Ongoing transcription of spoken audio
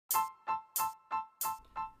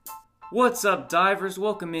What's up, divers?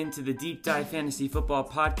 Welcome into the Deep Dive Fantasy Football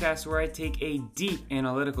Podcast, where I take a deep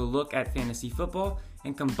analytical look at fantasy football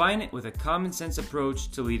and combine it with a common sense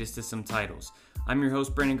approach to lead us to some titles. I'm your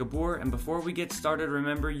host, Brandon Gabor, and before we get started,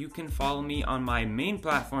 remember you can follow me on my main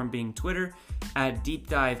platform being Twitter at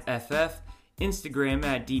DeepDiveFF, Instagram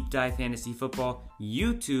at Deep Dive Fantasy Football,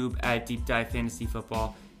 YouTube at Deep Dive Fantasy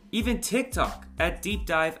Football, even TikTok at Deep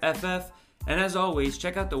Dive FF. And as always,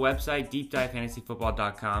 check out the website,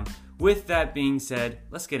 deepdivefantasyfootball.com. With that being said,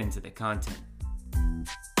 let's get into the content.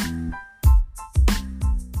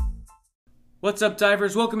 What's up,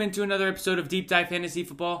 divers? Welcome into another episode of Deep Dive Fantasy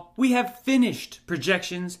Football. We have finished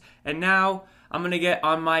projections, and now I'm going to get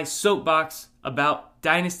on my soapbox about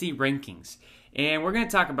dynasty rankings. And we're going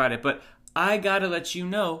to talk about it, but I got to let you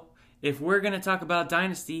know, if we're going to talk about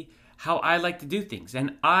dynasty, how I like to do things.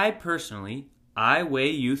 And I weigh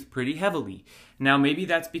youth pretty heavily. Now, maybe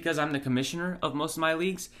that's because I'm the commissioner of most of my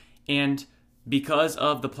leagues, and because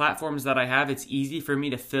of the platforms that I have, it's easy for me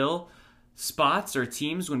to fill spots or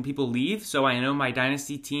teams when people leave, so I know my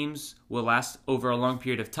dynasty teams will last over a long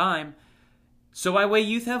period of time. So I weigh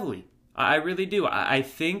youth heavily. I really do. I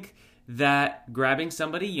think that grabbing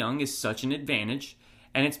somebody young is such an advantage,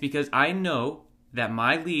 and it's because I know that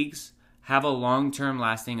my leagues have a long-term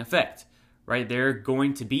lasting effect. Right? They're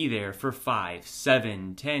going to be there for 5,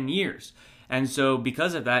 7, 10 years. And so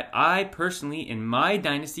because of that, I personally, in my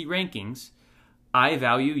dynasty rankings, I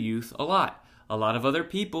value youth a lot. A lot of other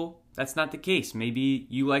people, that's not the case. Maybe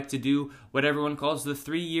you like to do what everyone calls the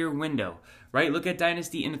 3-year window, right? Look at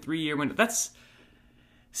dynasty in a 3-year window.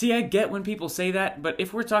 I get when people say that, but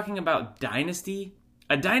if we're talking about dynasty,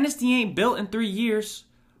 a dynasty ain't built in 3 years.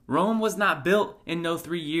 Rome was not built in no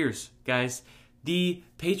 3 years, guys. The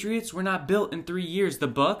Patriots were not built in 3 years. The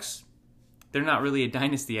Bucks, they're not really a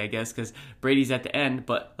dynasty, I guess, because Brady's at the end.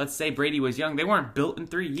 But let's say Brady was young. They weren't built in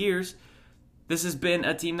 3 years. This has been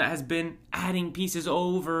a team that has been adding pieces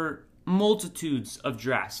over multitudes of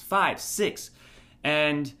drafts, 5, 6.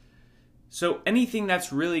 And so anything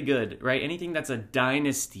that's really good, right? Anything that's a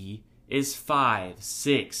dynasty is 5,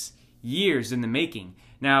 6 years in the making.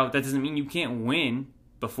 Now, that doesn't mean you can't win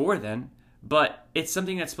before then, but it's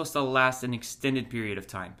something that's supposed to last an extended period of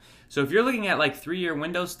time. So if you're looking at like 3-year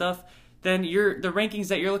window stuff, then the rankings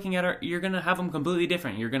that you're looking at you're going to have them completely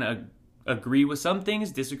different. You're going to agree with some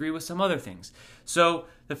things, disagree with some other things. So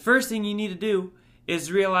the first thing you need to do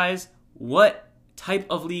is realize, what type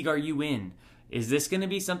of league are you in? Is this going to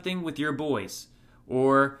be something with your boys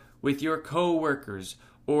or with your co-workers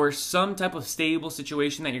or some type of stable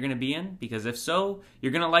situation that you're going to be in? Because if so,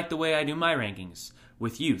 you're going to like the way I do my rankings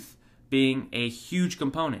with youth being a huge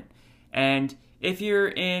component. And if you're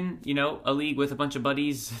in, a league with a bunch of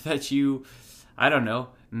buddies that you,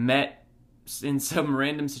 met in some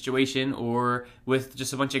random situation, or with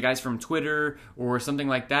just a bunch of guys from Twitter or something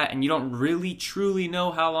like that, and you don't really truly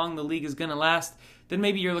know how long the league is going to last, then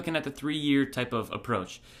maybe you're looking at the 3-year type of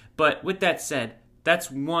approach. But with that said,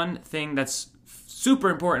 that's one thing that's super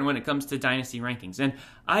important when it comes to dynasty rankings. And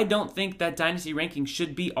I don't think that dynasty rankings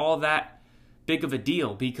should be all that big of a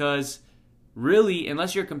deal, because really,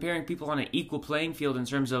 unless you're comparing people on an equal playing field in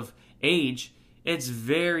terms of age, it's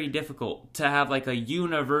very difficult to have like a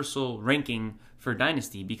universal ranking for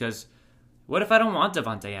dynasty. Because what if I don't want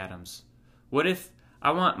Davante Adams? What if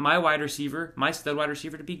I want my stud wide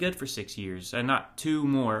receiver to be good for 6 years and not 2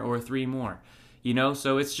 more or 3 more?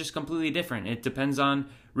 So it's just completely different. It depends on,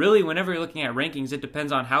 really, whenever you're looking at rankings, it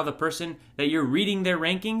depends on how the person that you're reading their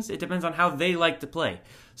rankings, it depends on how they like to play.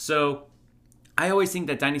 So I always think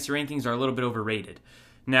that dynasty rankings are a little bit overrated.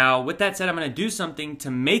 Now, with that said, I'm going to do something to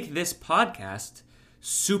make this podcast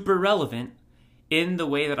super relevant in the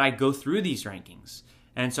way that I go through these rankings.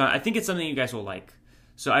 And so I think it's something you guys will like.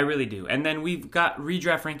 So I really do. And then we've got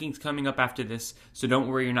redraft rankings coming up after this, so don't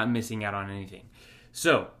worry, you're not missing out on anything.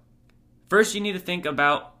 So first, you need to think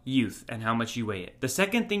about youth and how much you weigh it. The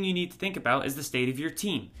second thing you need to think about is the state of your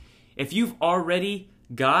team. If you've already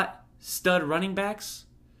got stud running backs,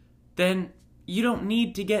 then you don't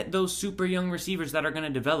need to get those super young receivers that are going to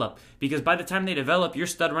develop, because by the time they develop, your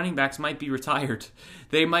stud running backs might be retired.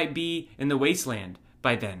 They might be in the wasteland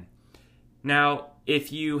by then. Now,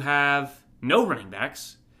 if you have no running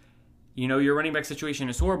backs, your running back situation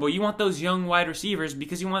is horrible. You want those young wide receivers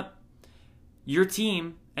because you want your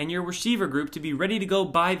team and your receiver group to be ready to go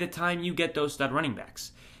by the time you get those stud running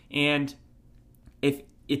backs. And if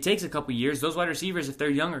it takes a couple years, those wide receivers, if they're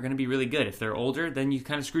young, are going to be really good. If they're older, then you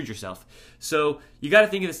kind of screwed yourself. So you got to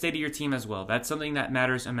think of the state of your team as well. That's something that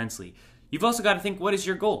matters immensely. You've also got to think, what is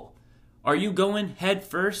your goal? Are you going head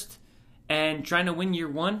first and trying to win year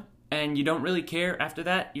one, and you don't really care after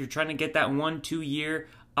that? You're trying to get that 1-2 year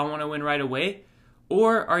I want to win right away?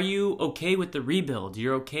 Or are you okay with the rebuild?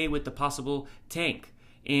 You're okay with the possible tank.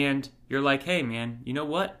 And you're like, hey man, you know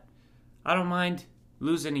what? I don't mind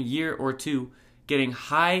losing a year or two, getting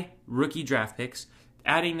high rookie draft picks,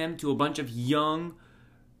 adding them to a bunch of young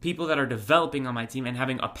people that are developing on my team, and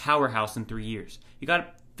having a powerhouse in 3 years. You got to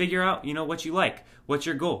figure out, what you like. What's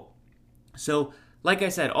your goal? So, like I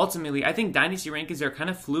said, ultimately, I think dynasty rankings are kind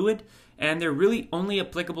of fluid, and they're really only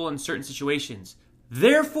applicable in certain situations.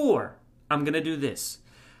 Therefore, I'm going to do this.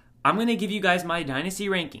 I'm going to give you guys my dynasty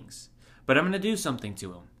rankings, but I'm going to do something to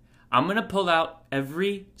them. I'm going to pull out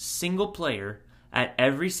every single player at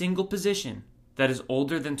every single position that is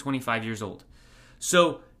older than 25 years old.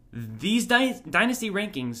 So these dynasty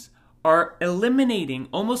rankings are eliminating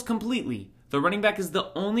almost completely. The running back is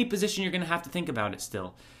the only position you're going to have to think about it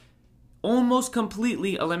still. Almost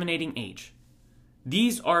completely eliminating age.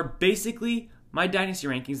 These are basically my dynasty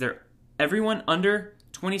rankings. They're everyone under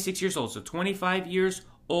 26 years old. So 25 years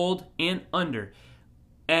old and under.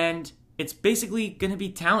 And it's basically going to be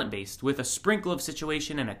talent-based with a sprinkle of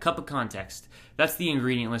situation and a cup of context. That's the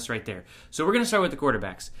ingredient list right there. So we're going to start with the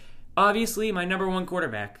quarterbacks. Obviously, my number one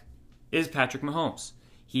quarterback is Patrick Mahomes.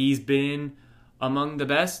 He's been among the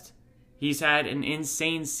best. He's had an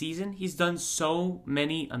insane season. He's done so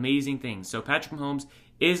many amazing things. So Patrick Mahomes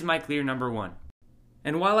is my clear number one.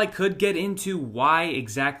 And while I could get into why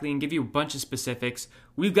exactly and give you a bunch of specifics,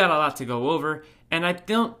 we've got a lot to go over, and I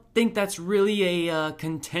don't think that's really a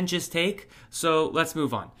contentious take, so let's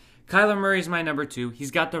move on. Kyler Murray is my number two. He's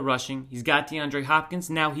got the rushing. He's got DeAndre Hopkins.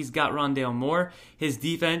 Now he's got Rondale Moore. His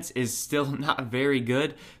defense is still not very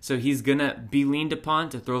good, so he's going to be leaned upon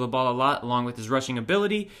to throw the ball a lot along with his rushing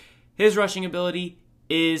ability. His rushing ability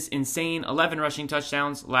is insane. 11 rushing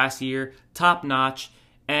touchdowns last year, top notch.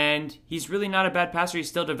 And he's really not a bad passer. He's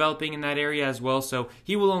still developing in that area as well, so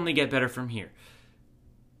he will only get better from here.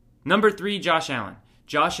 Number three, Josh Allen.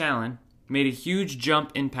 Josh Allen made a huge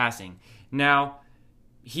jump in passing. Now,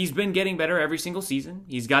 he's been getting better every single season.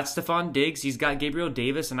 He's got Stephon Diggs. He's got Gabriel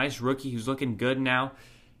Davis, a nice rookie who's looking good now.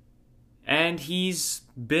 And he's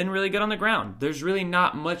been really good on the ground. There's really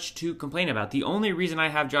not much to complain about. The only reason I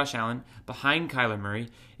have Josh Allen behind Kyler Murray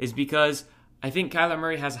is because I think Kyler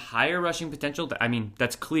Murray has higher rushing potential. I mean,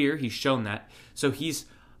 that's clear. He's shown that. So he's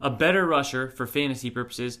a better rusher for fantasy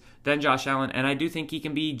purposes than Josh Allen. And I do think he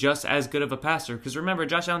can be just as good of a passer. Because remember,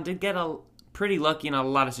 Josh Allen did get pretty lucky in a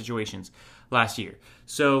lot of situations last year.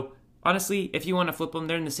 So honestly, if you want to flip them,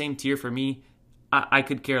 they're in the same tier for me. I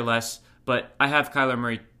could care less. But I have Kyler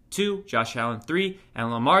Murray 2, Josh Allen 3,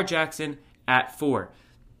 and Lamar Jackson at 4.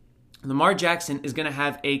 Lamar Jackson is going to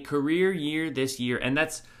have a career year this year. And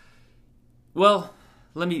that's... Well,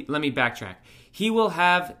 let me backtrack. He will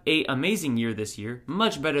have an amazing year this year,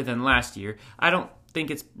 much better than last year. I don't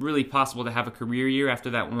think it's really possible to have a career year after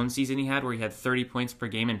that one season he had where he had 30 points per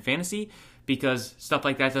game in fantasy, because stuff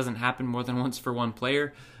like that doesn't happen more than once for one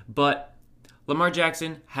player. But Lamar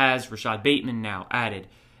Jackson has Rashad Bateman now added.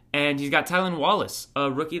 And he's got Tylan Wallace,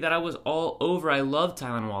 a rookie that I was all over. I love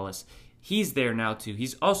Tylan Wallace. He's there now too.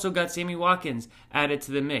 He's also got Sammy Watkins added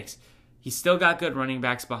to the mix. He's still got good running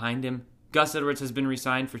backs behind him. Gus Edwards has been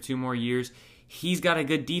re-signed for 2 more years. He's got a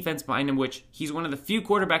good defense behind him, which he's one of the few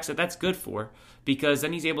quarterbacks that's good for, because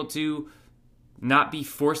then he's able to not be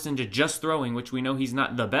forced into just throwing, which we know he's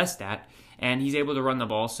not the best at, and he's able to run the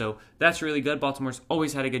ball, so that's really good. Baltimore's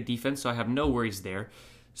always had a good defense, so I have no worries there.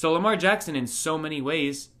 So Lamar Jackson, in so many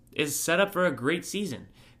ways, is set up for a great season,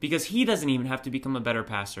 because he doesn't even have to become a better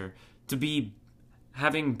passer to be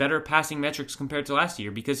having better passing metrics compared to last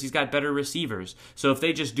year, because he's got better receivers. So if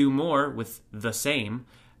they just do more with the same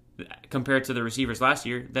compared to the receivers last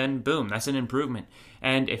year, then boom, that's an improvement.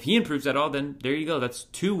 And if he improves at all, then there you go. That's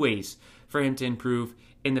 2 ways for him to improve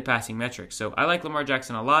in the passing metrics. So I like Lamar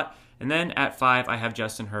Jackson a lot. And then at 5, I have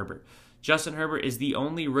Justin Herbert. Justin Herbert is the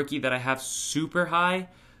only rookie that I have super high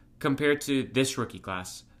compared to this rookie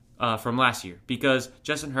class from last year, because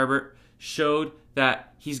Justin Herbert showed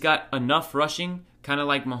that he's got enough rushing, kind of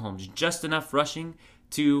like Mahomes, just enough rushing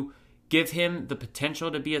to give him the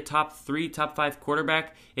potential to be a top 3, top 5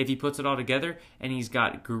 quarterback if he puts it all together. And he's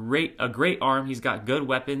got a great arm. He's got good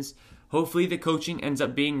weapons. Hopefully the coaching ends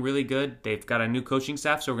up being really good. They've got a new coaching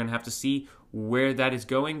staff, so we're going to have to see where that is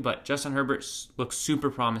going. But Justin Herbert looks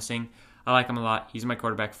super promising. I like him a lot. He's my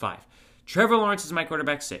quarterback 5. Trevor Lawrence is my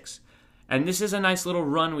quarterback 6. And this is a nice little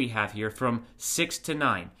run we have here from 6 to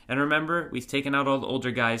 9. And remember, we've taken out all the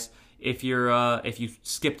older guys if you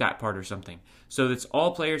skip that part or something. So it's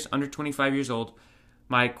all players under 25 years old.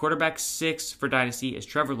 My quarterback 6 for Dynasty is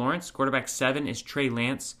Trevor Lawrence. Quarterback 7 is Trey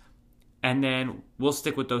Lance. And then we'll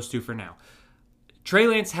stick with those 2 for now. Trey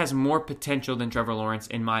Lance has more potential than Trevor Lawrence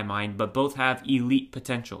in my mind, but both have elite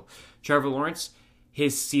potential. Trevor Lawrence,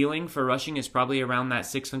 his ceiling for rushing is probably around that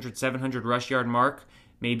 600, 700 rush yard mark,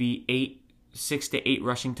 maybe 6 to 8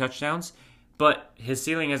 rushing touchdowns, but his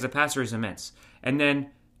ceiling as a passer is immense. And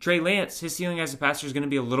then Trey Lance, his ceiling as a passer is going to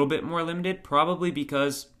be a little bit more limited, probably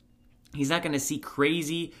because he's not going to see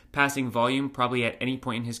crazy passing volume probably at any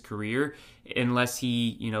point in his career unless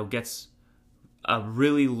he, gets a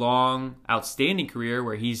really long, outstanding career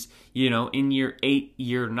where he's, in year 8,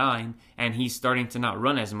 year 9, and he's starting to not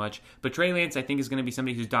run as much. But Trey Lance, I think, is going to be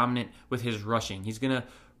somebody who's dominant with his rushing. He's going to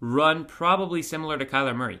run probably similar to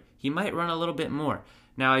Kyler Murray. He might run a little bit more.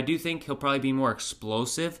 Now, I do think he'll probably be more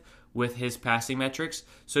explosive with his passing metrics.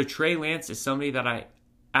 So Trey Lance is somebody that I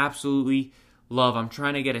absolutely love. I'm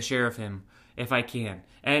trying to get a share of him if I can.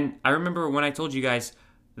 And I remember when I told you guys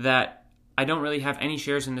that I don't really have any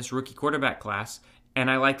shares in this rookie quarterback class, and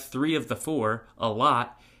I like 3 of the 4 a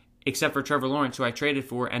lot, except for Trevor Lawrence, who I traded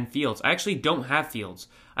for, and Fields. I actually don't have Fields.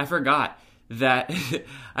 I forgot that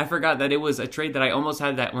it was a trade that I almost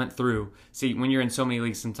had that went through. See, when you're in so many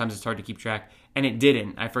leagues, sometimes it's hard to keep track, and it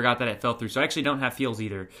didn't. I forgot that it fell through. So I actually don't have Fields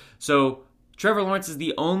either. So Trevor Lawrence is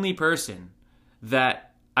the only person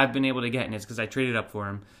that I've been able to get, and it's because I traded up for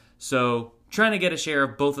him. So trying to get a share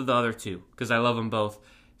of both of the other 2, because I love them both.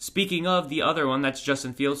 Speaking of the other one, that's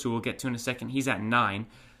Justin Fields, who we'll get to in a second. He's at 9.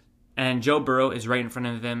 And Joe Burrow is right in front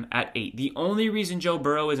of them at 8. The only reason Joe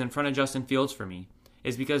Burrow is in front of Justin Fields for me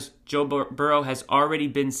is because Joe Burrow has already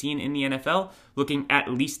been seen in the NFL looking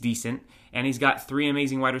at least decent. And he's got 3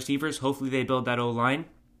 amazing wide receivers. Hopefully they build that O-line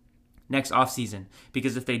next offseason.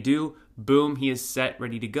 Because if they do, boom, he is set,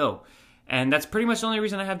 ready to go. And that's pretty much the only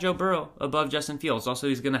reason I have Joe Burrow above Justin Fields. Also,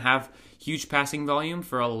 he's going to have huge passing volume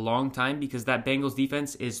for a long time because that Bengals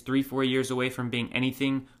defense is 3-4 years away from being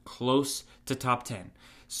anything close to top 10.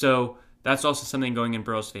 So that's also something going in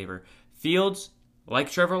Burrow's favor. Fields, like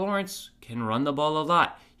Trevor Lawrence, can run the ball a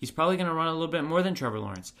lot. He's probably going to run a little bit more than Trevor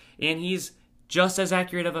Lawrence. And he's just as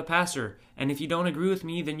accurate of a passer. And if you don't agree with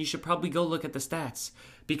me, then you should probably go look at the stats.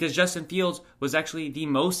 Because Justin Fields was actually the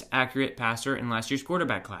most accurate passer in last year's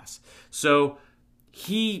quarterback class. So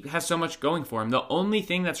he has so much going for him. The only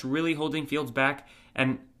thing that's really holding Fields back,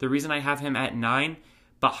 and the reason I have him at 9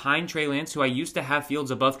 behind Trey Lance, who I used to have Fields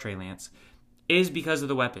above Trey Lance, is because of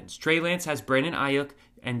the weapons. Trey Lance has Brandon Ayuk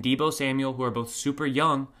and Deebo Samuel, who are both super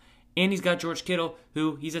young, and he's got George Kittle,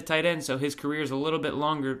 who he's a tight end, so his career is a little bit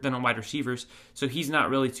longer than on wide receivers, so he's not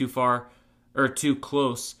really too far or too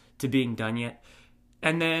close to being done yet.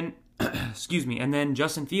 And then, and then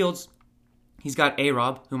Justin Fields, he's got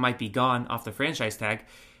A-Rob, who might be gone off the franchise tag,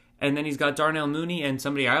 and then he's got Darnell Mooney and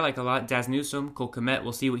somebody I like a lot, Daz Newsome, Cole Kmet.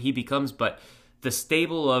 We'll see what he becomes, but the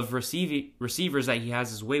stable of receivers that he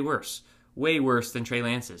has is way worse than Trey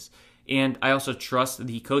Lance's. And I also trust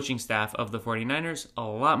the coaching staff of the 49ers a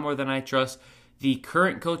lot more than I trust the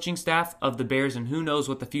current coaching staff of the Bears, and who knows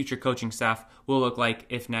what the future coaching staff will look like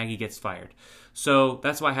if Nagy gets fired. So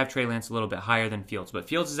that's why I have Trey Lance a little bit higher than Fields. But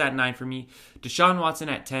Fields is at 9 for me. Deshaun Watson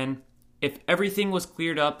at 10. If everything was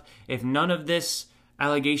cleared up, if none of this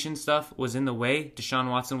allegation stuff was in the way, Deshaun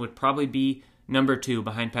Watson would probably be number 2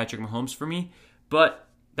 behind Patrick Mahomes for me. But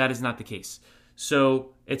that is not the case.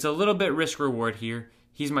 So it's a little bit risk-reward here.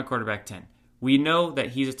 He's my quarterback 10. We know that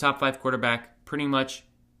he's a top 5 quarterback pretty much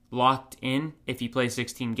locked in if he plays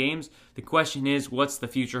 16 games. The question is, what's the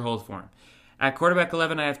future hold for him? At quarterback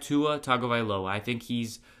 11, I have Tua Tagovailoa. I think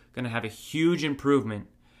he's going to have a huge improvement,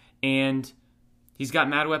 and he's got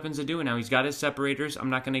mad weapons to do it now. He's got his separators. I'm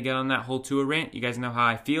not going to get on that whole Tua rant. You guys know how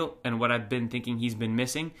I feel and what I've been thinking he's been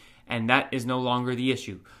missing, and that is no longer the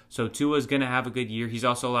issue. So Tua is going to have a good year. He's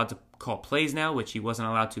also allowed to call plays now, which he wasn't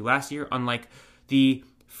allowed to last year, unlike the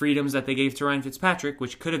freedoms that they gave to Ryan Fitzpatrick,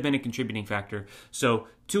 which could have been a contributing factor. So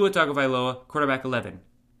Tua Tagovailoa, quarterback 11.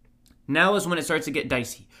 Now is when it starts to get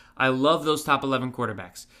dicey. I love those top 11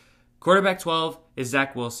 quarterbacks. Quarterback 12 is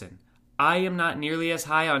Zach Wilson. I am not nearly as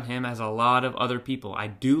high on him as a lot of other people. I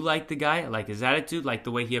do like the guy, I like his attitude, like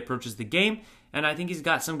the way he approaches the game, and I think he's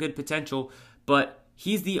got some good potential, but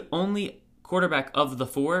he's the only quarterback of the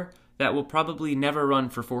 4 that will probably never run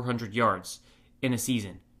for 400 yards in a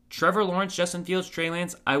season. Trevor Lawrence, Justin Fields, Trey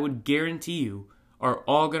Lance, I would guarantee you, are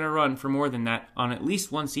all going to run for more than that on at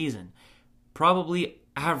least one season. Probably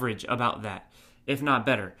average about that, if not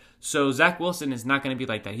better. So Zach Wilson is not going to be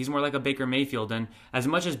like that. He's more like a Baker Mayfield. And as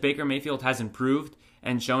much as Baker Mayfield has improved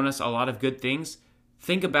and shown us a lot of good things,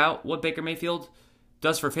 think about what Baker Mayfield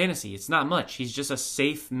does for fantasy. It's not much. He's just a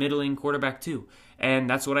safe, middling quarterback too. And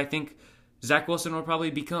that's what I think Zach Wilson will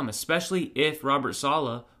probably become, especially if Robert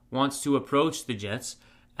Saleh wants to approach the Jets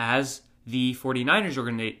as the 49ers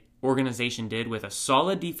organization did with a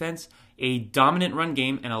solid defense, a dominant run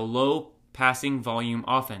game, and a low passing volume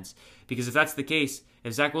offense. Because if that's the case,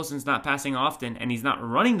 if Zach Wilson's not passing often and he's not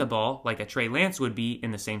running the ball like a Trey Lance would be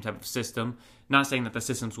in the same type of system, not saying that the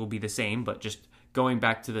systems will be the same, but just going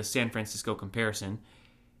back to the San Francisco comparison,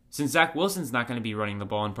 since Zach Wilson's not going to be running the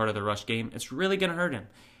ball in part of the rush game, it's really going to hurt him.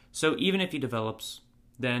 So even if he develops,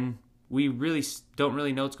 then we really don't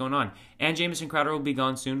really know what's going on. And Jamison Crowder will be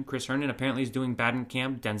gone soon. Chris Herndon apparently is doing bad in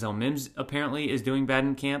camp. Denzel Mims apparently is doing bad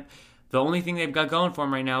in camp. The only thing they've got going for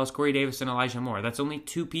him right now is Corey Davis and Elijah Moore. That's only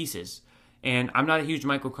 2 pieces. And I'm not a huge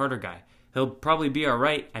Michael Carter guy. He'll probably be all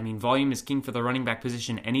right. I mean, volume is king for the running back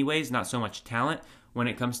position anyways, not so much talent when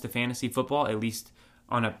it comes to fantasy football, at least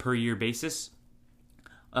on a per-year basis.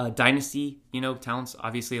 Dynasty, talent's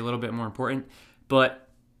obviously a little bit more important. But,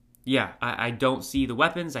 yeah, I don't see the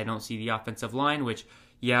weapons. I don't see the offensive line, which,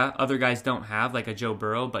 yeah, other guys don't have, like a Joe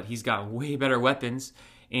Burrow, but he's got way better weapons.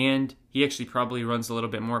 And he actually probably runs a little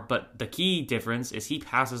bit more. But the key difference is he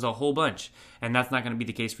passes a whole bunch. And that's not going to be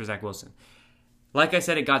the case for Zach Wilson. Like I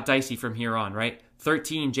said, it got dicey from here on, right?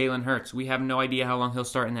 13, Jalen Hurts. We have no idea how long he'll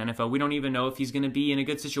start in the NFL. We don't even know if he's going to be in a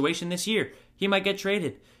good situation this year. He might get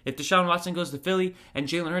traded. If Deshaun Watson goes to Philly and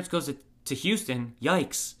Jalen Hurts goes to Houston,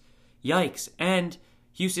 yikes. Yikes. And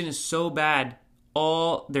Houston is so bad.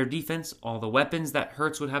 All their defense, all the weapons that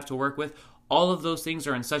Hurts would have to work with, all of those things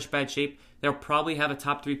are in such bad shape. They'll probably have a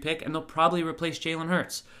top 3 pick, and they'll probably replace Jalen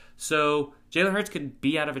Hurts. So Jalen Hurts could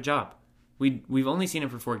be out of a job. We've only seen him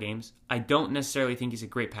for 4 games. I don't necessarily think he's a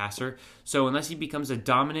great passer. So unless he becomes a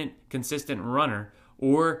dominant, consistent runner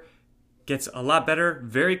or gets a lot better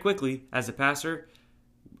very quickly as a passer,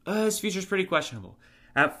 his future's pretty questionable.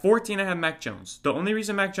 At 14, I have Mac Jones. The only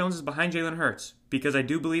reason Mac Jones is behind Jalen Hurts, because I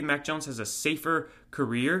do believe Mac Jones has a safer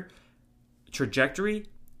career trajectory,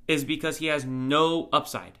 is because he has no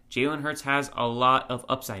upside. Jalen Hurts has a lot of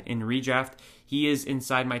upside. In redraft, he is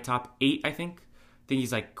inside my top 8, I think. I think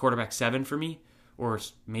he's like quarterback 7 for me, or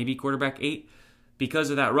maybe quarterback 8, because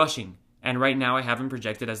of that rushing. And right now I have him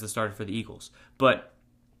projected as the starter for the Eagles. But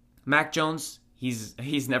Mac Jones,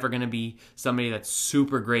 he's never going to be somebody that's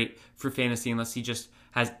super great for fantasy unless he just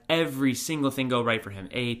has every single thing go right for him.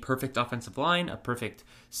 A perfect offensive line, a perfect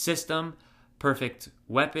system, perfect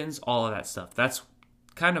weapons, all of that stuff. That's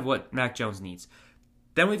kind of what Mac Jones needs.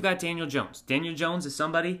 Then we've got Daniel Jones. Daniel Jones is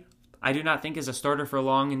somebody I do not think is a starter for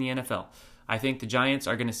long in the NFL. I think the Giants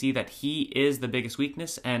are going to see that he is the biggest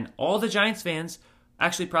weakness, and all the Giants fans,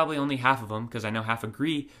 actually probably only half of them, because I know half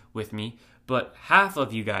agree with me, but half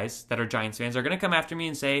of you guys that are Giants fans are going to come after me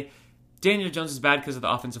and say, Daniel Jones is bad because of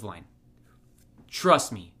the offensive line.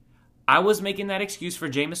 Trust me, I was making that excuse for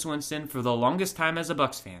Jameis Winston for the longest time as a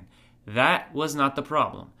Bucs fan. That was not the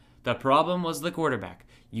problem. The problem was the quarterback.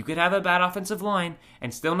 You could have a bad offensive line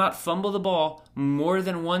and still not fumble the ball more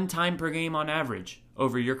than 1 time per game on average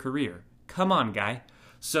over your career. Come on, guy.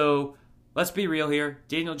 So let's be real here.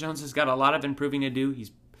 Daniel Jones has got a lot of improving to do.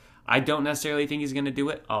 I don't necessarily think he's going to do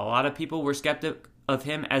it. A lot of people were skeptic of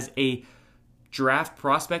him as a draft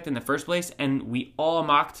prospect in the first place, and we all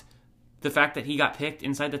mocked the fact that he got picked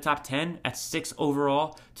inside the top 10 at 6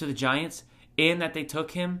 overall to the Giants, and that they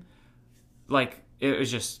took him, it was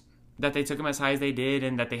just that they took him as high as they did,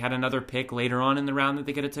 and that they had another pick later on in the round that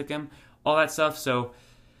they could have took him, all that stuff. So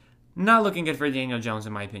not looking good for Daniel Jones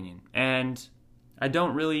in my opinion. And I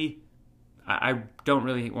don't really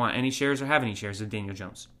want any shares or have any shares of Daniel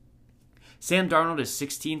Jones. Sam Darnold is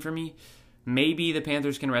 16 for me. Maybe the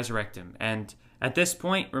Panthers can resurrect him. And at this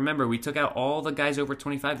point, remember, we took out all the guys over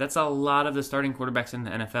 25. That's a lot of the starting quarterbacks in the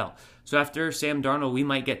NFL. So after Sam Darnold, we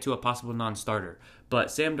might get to a possible non-starter. But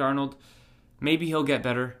Sam Darnold, maybe he'll get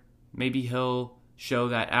better. Maybe he'll show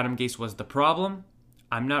that Adam Gase was the problem.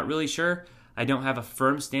 I'm not really sure. I don't have a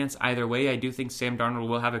firm stance either way. I do think Sam Darnold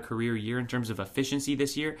will have a career year in terms of efficiency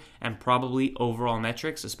this year and probably overall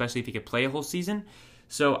metrics, especially if he could play a whole season.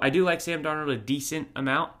 So I do like Sam Darnold a decent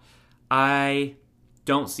amount. I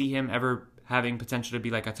don't see him ever having potential to be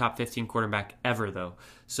like a top 15 quarterback ever, though.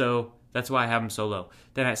 So that's why I have him so low.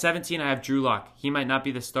 Then at 17, I have Drew Lock. He might not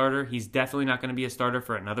be the starter. He's definitely not going to be a starter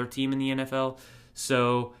for another team in the NFL.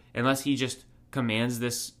 So unless he just commands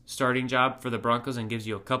this starting job for the Broncos and gives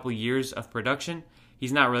you a couple years of production,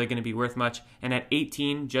 he's not really going to be worth much. And at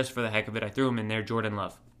 18, just for the heck of it, I threw him in there, Jordan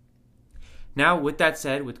Love. Now, with that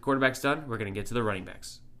said, with the quarterbacks done, we're going to get to the running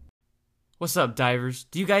backs. What's up, divers?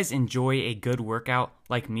 Do you guys enjoy a good workout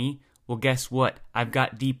like me? Well, guess what? I've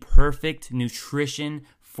got the perfect nutrition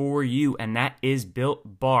for you, and that is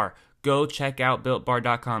Built Bar. Go check out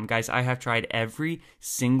BuiltBar.com. Guys, I have tried every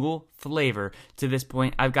single flavor to this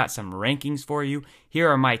point. I've got some rankings for you. Here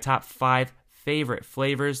are my top 5 favorite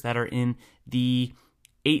flavors that are in the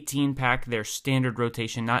 18 pack, their standard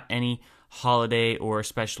rotation, not any holiday or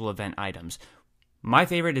special event items. My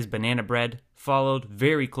favorite is banana bread, followed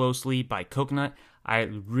very closely by coconut. I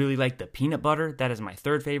really like the peanut butter. That is my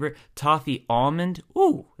third favorite. Toffee almond.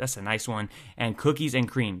 Ooh, that's a nice one. And cookies and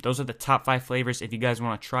cream. Those are the top 5 flavors if you guys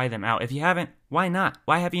want to try them out. If you haven't, why not?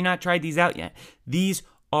 Why have you not tried these out yet? These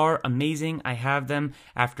are amazing. I have them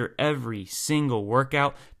after every single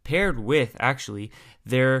workout, paired with, actually,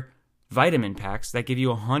 their vitamin packs that give you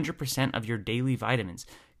 100% of your daily vitamins.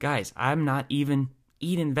 Guys, I'm not even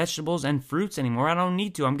eating vegetables and fruits anymore. I don't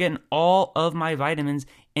need to. I'm getting all of my vitamins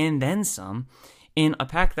and then some in a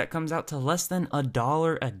pack that comes out to less than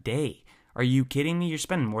 $1 a day. Are you kidding me? You're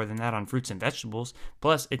spending more than that on fruits and vegetables.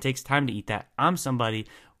 Plus, it takes time to eat that. I'm somebody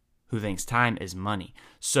who thinks time is money.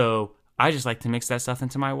 So I just like to mix that stuff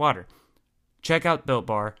into my water. Check out Built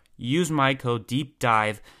Bar. Use my code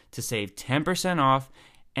DEEPDIVE to save 10% off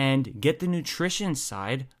and get the nutrition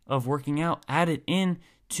side of working out added in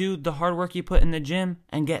to the hard work you put in the gym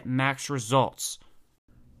and get max results.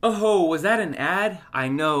 Oh, was that an ad? I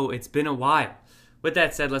know, it's been a while. With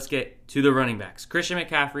that said, let's get to the running backs. Christian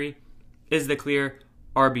McCaffrey is the clear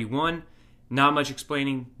RB1. Not much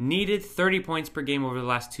explaining needed. 30 points per game over the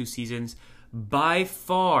last 2 seasons. By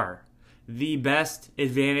far the best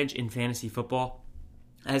advantage in fantasy football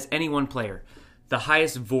as any one player. The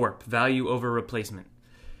highest VORP, value over replacement.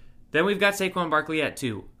 Then we've got Saquon Barkley at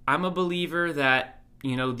 2. I'm a believer that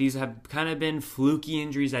these have kind of been fluky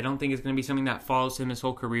injuries. I don't think it's going to be something that follows him his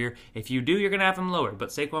whole career. If you do, you're going to have him lower. But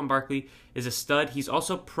Saquon Barkley is a stud. He's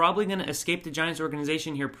also probably going to escape the Giants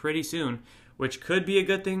organization here pretty soon, which could be a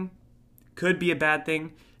good thing, could be a bad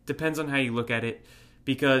thing. Depends on how you look at it,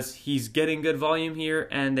 because he's getting good volume here,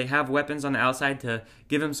 and they have weapons on the outside to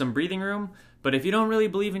give him some breathing room. But if you don't really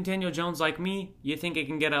believe in Daniel Jones like me, you think it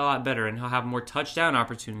can get a lot better, and he'll have more touchdown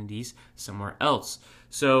opportunities somewhere else.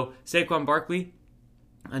 So Saquon Barkley,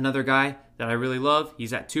 another guy that I really love.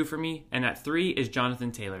 He's at 2 for me. And at 3 is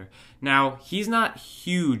Jonathan Taylor. Now, he's not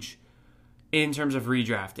huge in terms of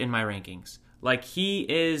redraft in my rankings. Like, he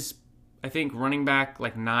is, I think, running back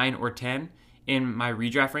like 9 or 10 in my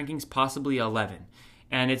redraft rankings, possibly 11.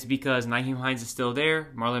 And it's because Nyheim Hines is still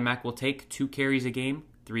there. Marlon Mack will take 2 carries a game,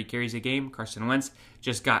 3 carries a game. Carson Wentz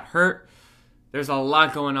just got hurt. There's a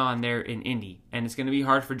lot going on there in Indy. And it's going to be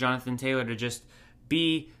hard for Jonathan Taylor to just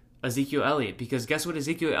be Ezekiel Elliott, because guess what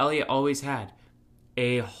Ezekiel Elliott always had?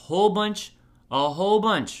 A whole bunch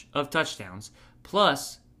of touchdowns,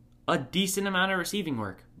 plus a decent amount of receiving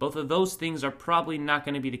work. Both of those things are probably not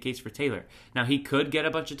going to be the case for Taylor. Now, he could get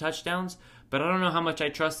a bunch of touchdowns, but I don't know how much I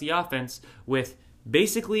trust the offense with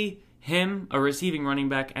basically him, a receiving running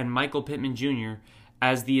back, and Michael Pittman Jr.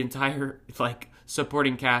 as the entire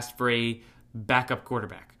supporting cast for a backup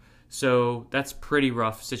quarterback. So that's pretty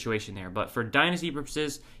rough situation there. But for dynasty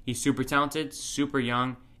purposes, he's super talented, super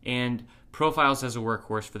young, and profiles as a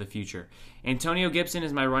workhorse for the future. Antonio Gibson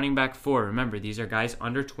is my running back 4. Remember, these are guys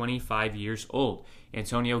under 25 years old.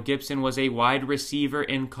 Antonio Gibson was a wide receiver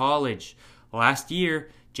in college. Last year,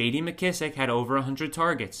 J.D. McKissick had over 100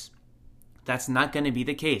 targets. That's not going to be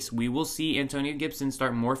the case. We will see Antonio Gibson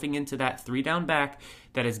start morphing into that 3-down back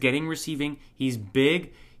that is getting receiving. He's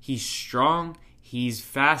big, he's strong, he's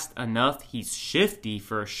fast enough, he's shifty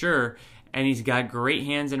for sure, and he's got great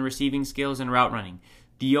hands and receiving skills and route running.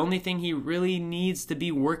 The only thing he really needs to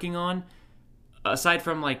be working on, aside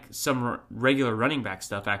from some regular running back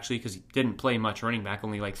stuff actually, because he didn't play much running back,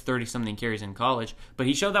 only 30-something carries in college, but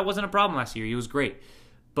he showed that wasn't a problem last year. He was great.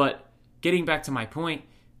 But getting back to my point,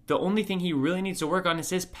 the only thing he really needs to work on is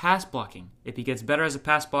his pass blocking. If he gets better as a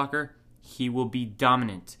pass blocker, he will be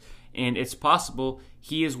dominant. And it's possible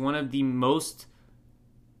he is one of the most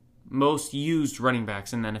used running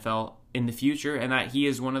backs in the NFL in the future, and that he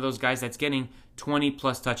is one of those guys that's getting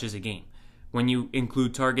 20-plus touches a game when you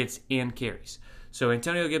include targets and carries. So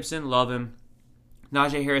Antonio Gibson, love him.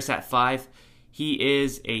 Najee Harris at 5. He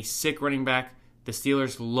is a sick running back. The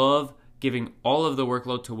Steelers love giving all of the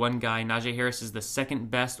workload to one guy. Najee Harris is the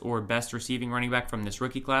second best or best receiving running back from this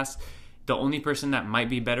rookie class. The only person that might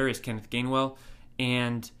be better is Kenneth Gainwell.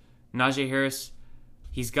 And Najee Harris,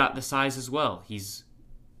 he's got the size as well. He's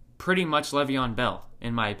pretty much Le'Veon Bell,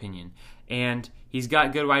 in my opinion. And he's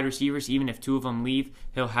got good wide receivers. Even if 2 of them leave,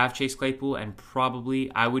 he'll have Chase Claypool and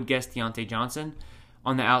probably, I would guess, Deontay Johnson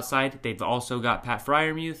on the outside. They've also got Pat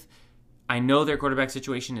Freiermuth. I know their quarterback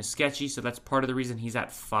situation is sketchy, so that's part of the reason he's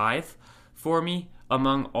at 5 for me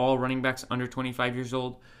among all running backs under 25 years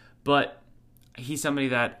old. But he's somebody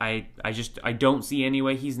that I don't see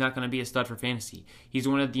anyway. He's not going to be a stud for fantasy. He's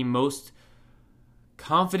one of the most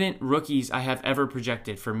confident rookies I have ever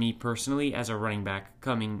projected for me personally as a running back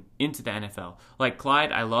coming into the NFL. Like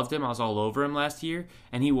Clyde, I loved him. I was all over him last year,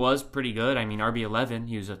 and he was pretty good. I mean, RB11,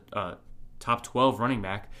 he was a top 12 running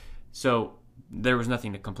back, so there was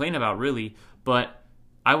nothing to complain about really, but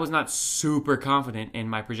I was not super confident in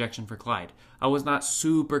my projection for Clyde. I was not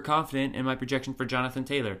super confident in my projection for Jonathan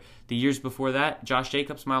Taylor. The years before that, Josh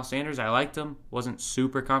Jacobs, Miles Sanders, I liked him, wasn't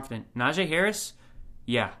super confident. Najee Harris,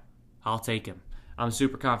 yeah, I'll take him. I'm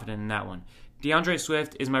super confident in that one. DeAndre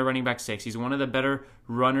Swift is my running back 6. He's one of the better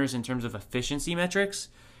runners in terms of efficiency metrics,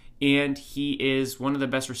 and he is one of the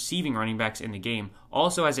best receiving running backs in the game.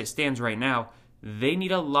 Also, as it stands right now, they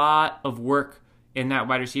need a lot of work in that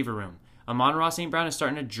wide receiver room. Amon-Ra St. Brown is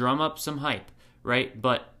starting to drum up some hype, right?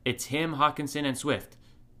 But it's him, Hockenson, and Swift.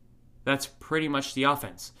 That's pretty much the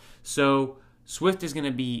offense. So Swift is going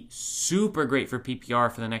to be super great for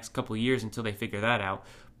PPR for the next couple of years until they figure that out.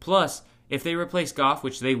 Plus, if they replace Goff,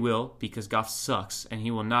 which they will, because Goff sucks and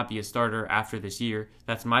he will not be a starter after this year,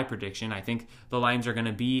 that's my prediction. I think the Lions are going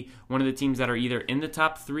to be one of the teams that are either in the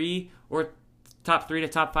top 3 or top 3 to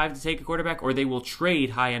top 5 to take a quarterback, or they will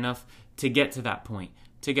trade high enough to get to that point,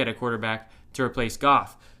 to get a quarterback to replace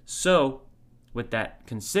Goff. So, with that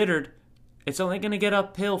considered, it's only going to get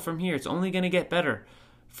uphill from here. It's only going to get better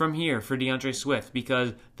from here for DeAndre Swift,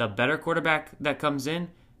 because the better quarterback that comes in,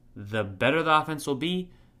 the better the offense will be,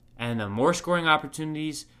 and the more scoring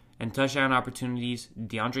opportunities and touchdown opportunities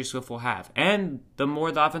DeAndre Swift will have. And the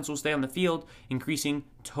more the offense will stay on the field, increasing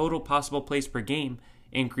total possible plays per game,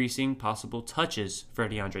 increasing possible touches for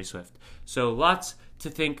DeAndre Swift. So lots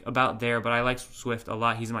to think about there, but I like Swift a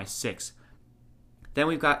lot. He's my 6. Then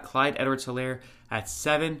we've got Clyde Edwards-Helaire at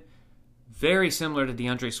 7. Very similar to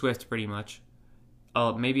DeAndre Swift pretty much.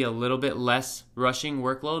 Maybe a little bit less rushing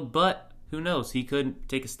workload, but who knows? He could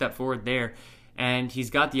take a step forward there. And he's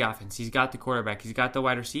got the offense. He's got the quarterback. He's got the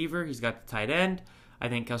wide receiver. He's got the tight end. I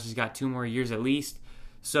think Kelsey's got 2 more years at least.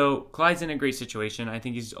 So Clyde's in a great situation. I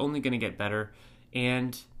think he's only going to get better.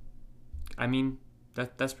 And, I mean,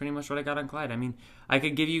 that's pretty much what I got on Clyde. I mean, I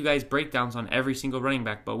could give you guys breakdowns on every single running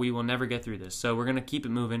back, but we will never get through this. So we're going to keep it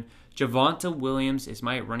moving. Javonte Williams is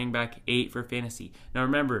my running back 8 for fantasy. Now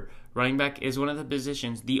remember, running back is one of the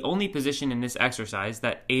positions, the only position in this exercise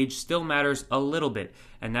that age still matters a little bit.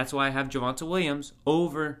 And that's why I have Javonte Williams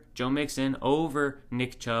over Joe Mixon, over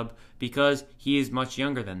Nick Chubb, because he is much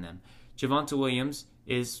younger than them. Javonte Williams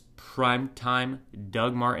is prime time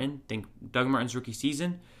Doug Martin. Think Doug Martin's rookie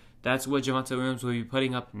season. That's what Javonte Williams will be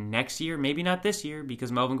putting up next year. Maybe not this year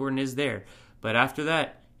because Melvin Gordon is there. But after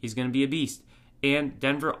that, he's going to be a beast. And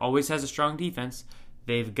Denver always has a strong defense.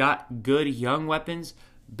 They've got good young weapons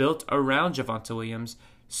built around Javonte Williams.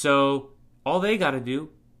 So all they got to do,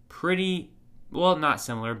 not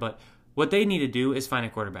similar, but what they need to do is find a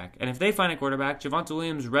quarterback. And if they find a quarterback, Javonte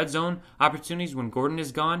Williams' red zone opportunities when Gordon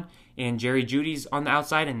is gone and Jerry Jeudy's on the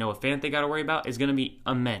outside and Noah Fant they got to worry about is going to be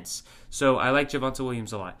immense. So I like Javonte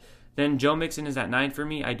Williams a lot. Then Joe Mixon is at 9 for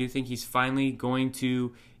me. I do think he's finally going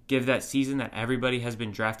to give that season that everybody has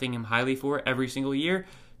been drafting him highly for every single year.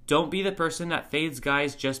 Don't be the person that fades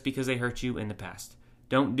guys just because they hurt you in the past.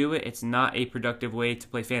 Don't do it. It's not a productive way to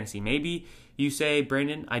play fantasy. Maybe you say,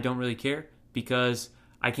 Brandon, I don't really care because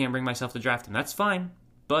I can't bring myself to draft him. That's fine,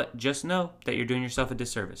 but just know that you're doing yourself a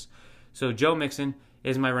disservice. So Joe Mixon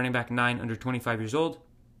is my running back 9 under 25 years old.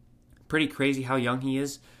 Pretty crazy how young he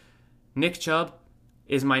is. Nick Chubb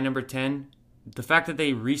is my number 10. The fact that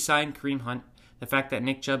they re-signed Kareem Hunt, the fact that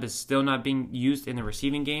Nick Chubb is still not being used in the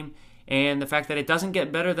receiving game, and the fact that it doesn't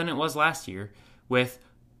get better than it was last year with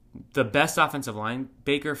the best offensive line,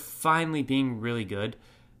 Baker finally being really good,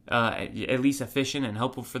 at least efficient and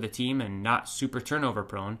helpful for the team and not super turnover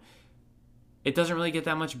prone. It doesn't really get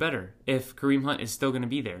that much better if Kareem Hunt is still going to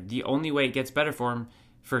be there. The only way it gets better for him,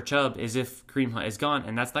 for Chubb, is if Kareem Hunt is gone,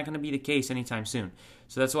 and that's not going to be the case anytime soon.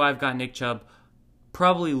 So that's why I've got Nick Chubb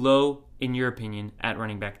probably low, in your opinion, at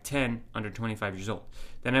running back 10 under 25 years old.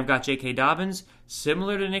 Then I've got J.K. Dobbins,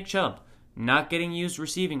 similar to Nick Chubb, not getting used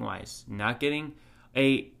receiving-wise, not getting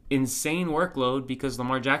a insane workload because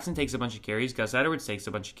Lamar Jackson takes a bunch of carries, Gus Edwards takes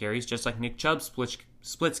a bunch of carries, just like Nick Chubb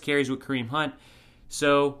splits carries with Kareem Hunt.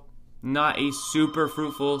 So not a super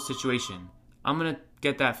fruitful situation. I'm going to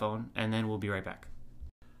get that phone, and then we'll be right back.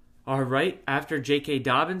 All right, after J.K.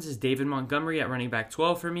 Dobbins is David Montgomery at running back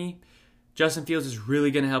 12 for me. Justin Fields is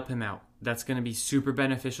really going to help him out. That's going to be super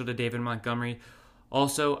beneficial to David Montgomery.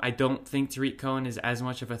 Also, I don't think Tariq Cohen is as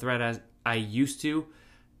much of a threat as I used to.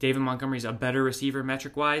 David Montgomery's a better receiver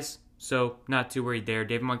metric-wise, so not too worried there.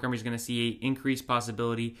 David Montgomery's going to see an increased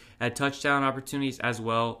possibility at touchdown opportunities as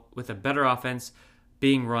well, with a better offense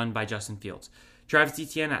being run by Justin Fields. Travis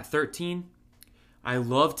Etienne at 13. I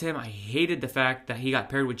loved him. I hated the fact that he got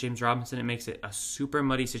paired with James Robinson. It makes it a super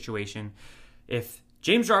muddy situation. If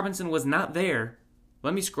James Robinson was not there,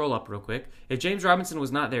 let me scroll up real quick. If James Robinson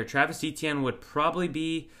was not there, Travis Etienne would probably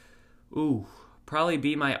be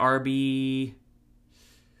my RB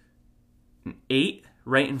 8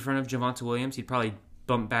 right in front of Javonte Williams. He'd probably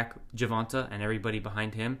bump back Javonte and everybody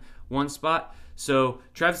behind him one spot. So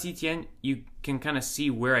Travis Etienne, you can kind of see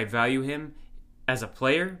where I value him as a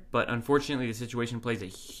player, but unfortunately the situation plays a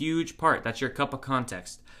huge part. That's your cup of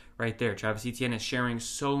context right there. Travis Etienne is sharing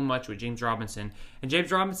so much with James Robinson, and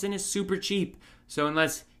James Robinson is super cheap. So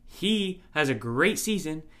unless he has a great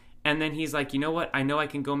season and then he's like, you know what, I know I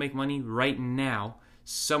can go make money right now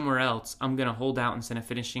somewhere else, I'm going to hold out instead of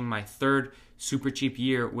finishing my third super cheap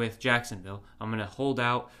year with Jacksonville. I'm going to hold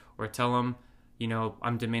out or tell him, you know,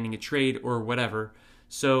 I'm demanding a trade or whatever.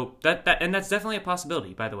 So that's definitely a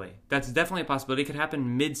possibility, by the way. That's definitely a possibility. It could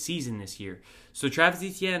happen mid-season this year. So Travis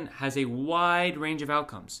Etienne has a wide range of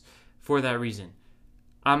outcomes for that reason.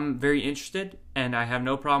 I'm very interested, and I have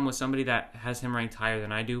no problem with somebody that has him ranked higher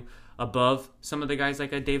than I do, above some of the guys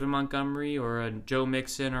like a David Montgomery or a Joe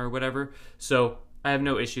Mixon or whatever. So I have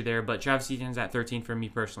no issue there, but Travis Etienne's at 13 for me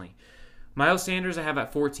personally. Miles Sanders I have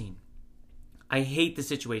at 14. I hate the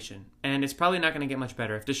situation, and it's probably not going to get much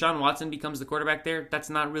better. If Deshaun Watson becomes the quarterback there, that's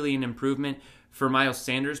not really an improvement for Miles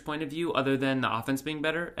Sanders' point of view, other than the offense being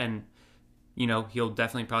better, and, you know, he'll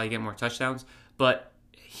definitely probably get more touchdowns, but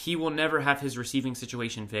he will never have his receiving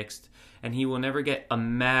situation fixed, and he will never get a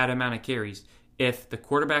mad amount of carries if the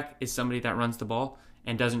quarterback is somebody that runs the ball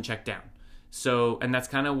and doesn't check down. So, and that's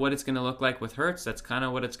kind of what it's going to look like with Hurts. That's kind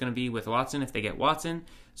of what it's going to be with Watson if they get Watson.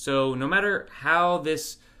 So no matter how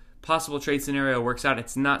this possible trade scenario works out,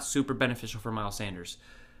 it's not super beneficial for Miles Sanders.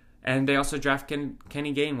 And they also draft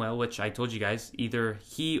Kenny Gainwell, which I told you guys, either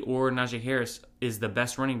he or Najee Harris is the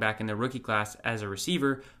best running back in the rookie class as a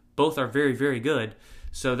receiver. Both are very, very good.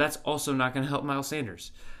 So that's also not going to help Miles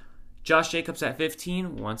Sanders. Josh Jacobs at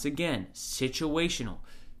 15, once again, situational.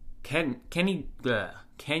 Kenyon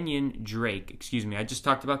Drake, I just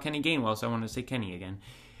talked about Kenny Gainwell, so I want to say Kenny again.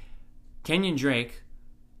 Kenyon Drake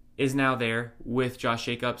is now there with Josh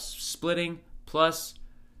Jacobs splitting, plus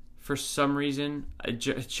for some reason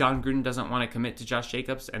John Gruden doesn't want to commit to Josh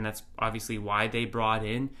Jacobs, and that's obviously why they brought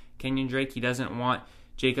in Kenyon Drake. He doesn't want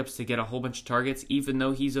Jacobs to get a whole bunch of targets, even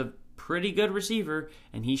though he's a pretty good receiver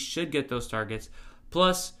and he should get those targets.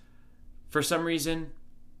 Plus, for some reason,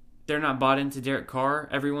 they're not bought into Derek Carr,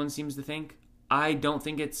 everyone seems to think. I don't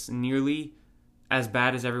think it's nearly as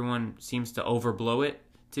bad as everyone seems to overblow it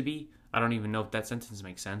to be. I don't even know if that sentence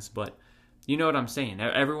makes sense, but you know what I'm saying.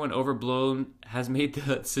 Everyone overblown has made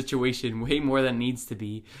the situation way more than it needs to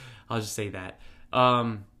be. I'll just say that.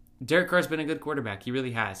 Derek Carr's been a good quarterback. He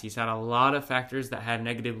really has. He's had a lot of factors that had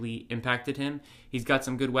negatively impacted him. He's got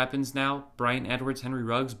some good weapons now. Bryan Edwards, Henry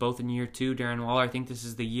Ruggs, both in year 2. Darren Waller, I think this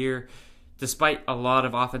is the year, despite a lot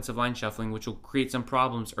of offensive line shuffling, which will create some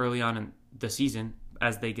problems early on in the season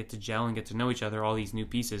as they get to gel and get to know each other, all these new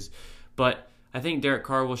pieces. But I think Derek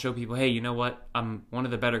Carr will show people, hey, you know what? I'm one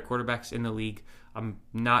of the better quarterbacks in the league. I'm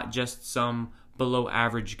not just some below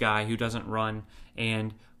average guy who doesn't run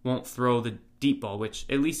and won't throw the deep ball, which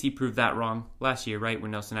at least he proved that wrong last year, right,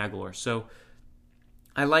 with Nelson Aguilar. So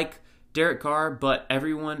I like Derek Carr, but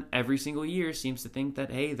everyone every single year seems to think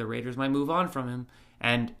that, hey, the Raiders might move on from him.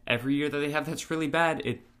 And every year that they have that's really bad,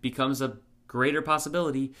 it becomes a greater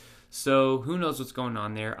possibility. So who knows what's going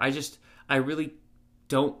on there. I really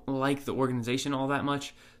don't like the organization all that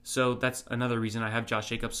much. So that's another reason I have Josh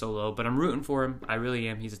Jacobs so low. But I'm rooting for him. I really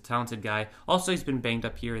am. He's a talented guy. Also, he's been banged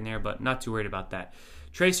up here and there, but not too worried about that.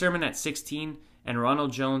 Trey Sermon at 16 and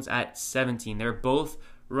Ronald Jones at 17. They're both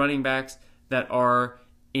running backs that are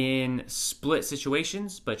in split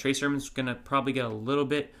situations, but Trey Sermon's going to probably get a little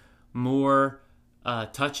bit more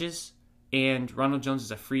touches, and Ronald Jones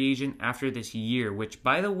is a free agent after this year, which,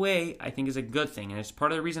 by the way, I think is a good thing, and it's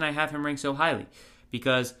part of the reason I have him ranked so highly,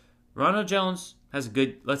 because Ronald Jones has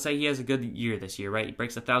let's say he has a good year this year, right? He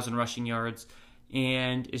breaks 1,000 rushing yards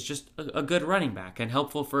and is just a good running back and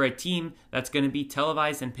helpful for a team that's going to be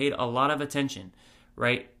televised and paid a lot of attention,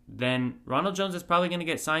 right? Then Ronald Jones is probably going to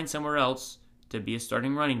get signed somewhere else to be a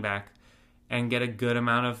starting running back and get a good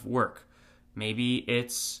amount of work. Maybe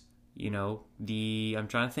it's, I'm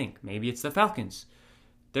trying to think. Maybe it's the Falcons.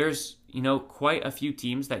 There's, quite a few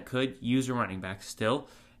teams that could use a running back still.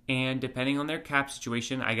 And depending on their cap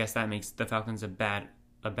situation, I guess that makes the Falcons a bad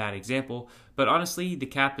example. But honestly, the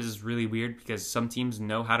cap is really weird because some teams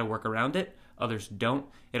know how to work around it. Others don't.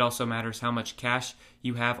 It also matters how much cash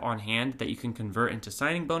you have on hand that you can convert into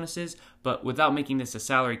signing bonuses. But without making this a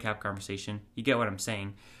salary cap conversation, you get what I'm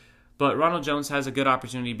saying. But Ronald Jones has a good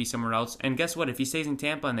opportunity to be somewhere else. And guess what? If he stays in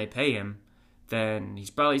Tampa and they pay him, then he's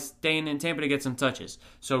probably staying in Tampa to get some touches.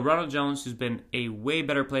 So Ronald Jones, who's been a way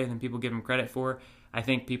better player than people give him credit for, I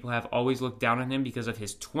think people have always looked down on him because of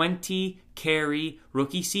his 20-carry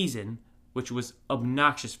rookie season, which was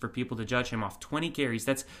obnoxious for people to judge him off 20 carries.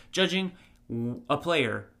 That's judging a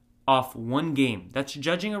player off one game. That's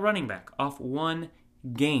judging a running back off one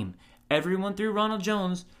game. Everyone threw Ronald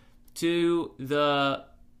Jones to the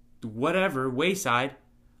wayside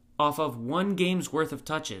off of one game's worth of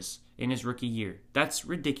touches in his rookie year. That's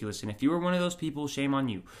ridiculous. And if you were one of those people, shame on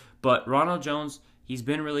you. But Ronald Jones, he's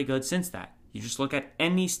been really good since that. You just look at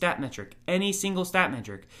any stat metric, any single stat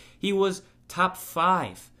metric. He was top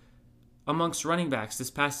 5 amongst running backs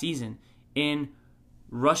this past season in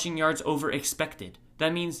rushing yards over expected.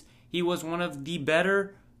 That means he was one of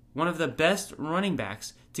the best running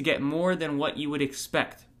backs to get more than what you would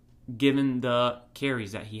expect given the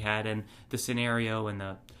carries that he had and the scenario and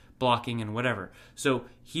the blocking and whatever. So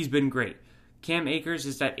he's been great. Cam Akers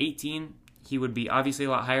is at 18. He would be obviously a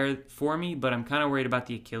lot higher for me, but I'm kind of worried about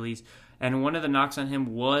the Achilles. And one of the knocks on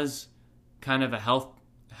him was kind of a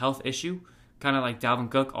health issue, kind of like Dalvin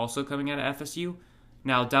Cook also coming out of FSU.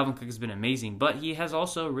 Now, Dalvin Cook has been amazing, but he has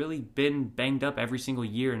also really been banged up every single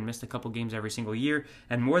year and missed a couple games every single year,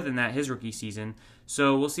 and more than that, his rookie season.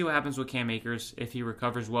 So we'll see what happens with Cam Akers if he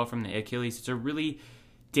recovers well from the Achilles. It's a really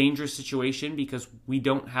dangerous situation because we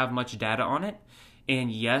don't have much data on it.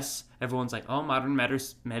 And yes, everyone's like, oh, modern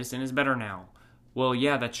medicine is better now. Well,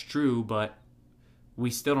 yeah, that's true, but we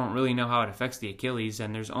still don't really know how it affects the Achilles,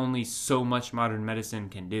 and there's only so much modern medicine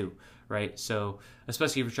can do, right? So,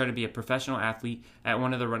 especially if you're trying to be a professional athlete at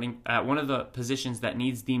one of the positions that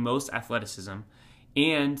needs the most athleticism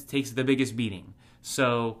and takes the biggest beating.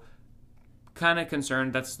 So, kind of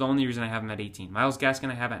concerned. That's the only reason I have him at 18. Myles Gaskin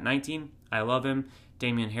I have at 19. I love him.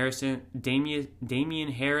 Damian Harris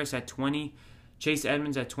at 20. Chase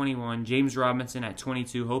Edmonds at 21. James Robinson at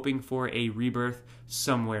 22, hoping for a rebirth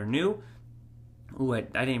somewhere new. Ooh, I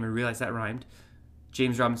didn't even realize that rhymed.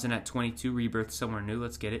 James Robinson at 22, rebirth somewhere new.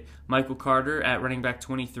 Let's get it. Michael Carter at running back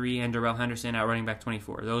 23 and Darrell Henderson at running back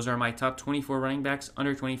 24. Those are my top 24 running backs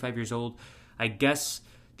under 25 years old. I guess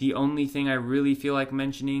the only thing I really feel like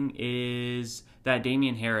mentioning is that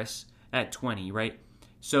Damian Harris at 20, right?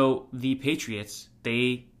 So the Patriots,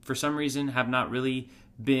 they, for some reason, have not really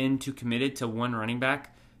been too committed to one running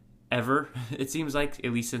back ever, it seems like,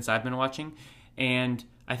 at least since I've been watching. And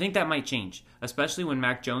I think that might change, especially when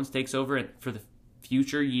Mac Jones takes over for the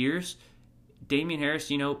future years. Damian Harris,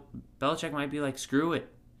 Belichick might be like, screw it,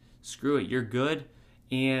 you're good,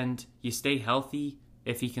 and you stay healthy.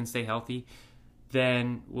 If he can stay healthy,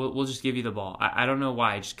 then we'll just give you the ball. I don't know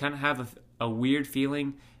why. I just kind of have a weird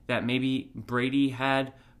feeling that maybe Brady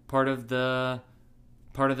had part of the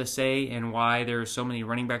say in why there are so many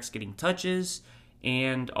running backs getting touches,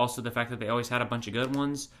 and also the fact that they always had a bunch of good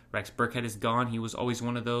ones. Rex Burkhead is gone. He was always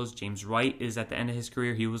one of those. James Wright is at the end of his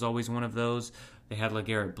career. He was always one of those. They had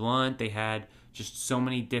LeGarrette Blount. They had just so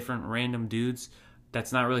many different random dudes.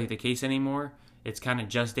 That's not really the case anymore. It's kind of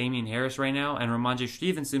just Damian Harris right now and Ramondre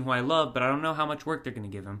Stevenson, who I love, but I don't know how much work they're going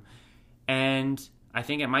to give him. And I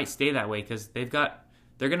think it might stay that way because they're going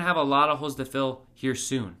to have a lot of holes to fill here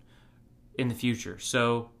soon in the future.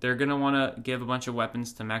 So they're going to want to give a bunch of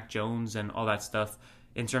weapons to Mac Jones and all that stuff.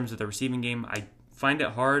 In terms of the receiving game, I find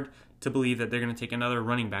it hard to believe that they're going to take another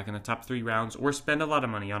running back in the top 3 rounds or spend a lot of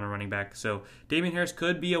money on a running back. So Damian Harris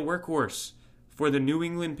could be a workhorse for the New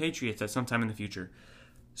England Patriots at some time in the future.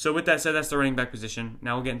 So with that said, that's the running back position.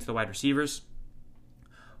 Now we'll get into the wide receivers.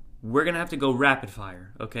 We're going to have to go rapid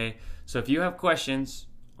fire, okay? So if you have questions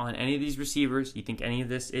on any of these receivers, you think any of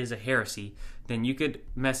this is a heresy, then you could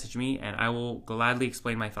message me and I will gladly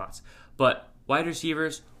explain my thoughts. But wide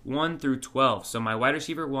receivers 1 through 12. So my wide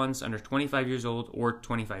receiver 1's under 25 years old or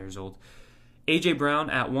 25 years old. A.J. Brown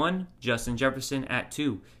at 1, Justin Jefferson at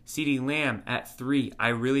 2, CeeDee Lamb at 3. I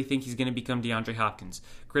really think he's going to become DeAndre Hopkins.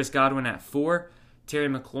 Chris Godwin at 4, Terry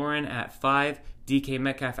McLaurin at 5, DK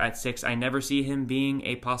Metcalf at 6. I never see him being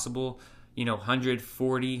a possible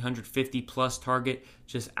 140, 150 plus target,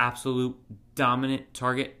 just absolute dominant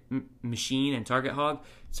target machine and target hog.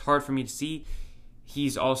 It's hard for me to see.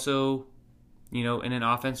 He's also, in an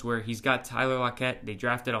offense where he's got Tyler Lockett. They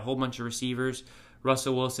drafted a whole bunch of receivers.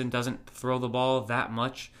 Russell Wilson doesn't throw the ball that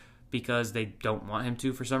much because they don't want him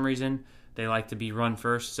to for some reason. They like to be run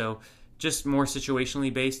first. So just more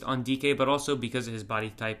situationally based on DK, but also because of his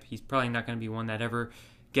body type, he's probably not going to be one that ever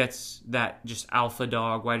gets that just alpha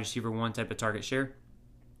dog wide receiver 1 type of target share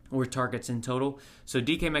or targets in total. So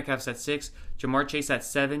DK Metcalf's at 6, Jamar Chase at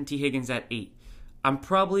 7, T. Higgins at 8. I'm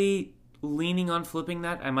probably leaning on flipping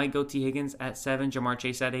that. I might go T. Higgins at 7, Jamar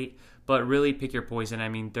Chase at 8, but really pick your poison. I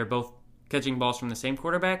mean, they're both catching balls from the same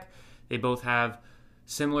quarterback. They both have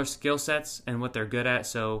similar skill sets and what they're good at,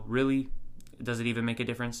 so really, does it even make a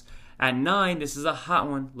difference? At 9, this is a hot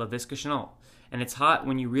one, Laviska Shenault. And it's hot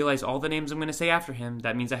when you realize all the names I'm going to say after him.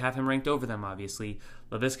 That means I have him ranked over them, obviously.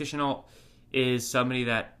 Laviska Shenault is somebody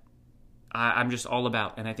that I'm just all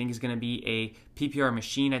about, and I think he's going to be a PPR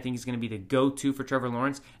machine. I think he's going to be the go-to for Trevor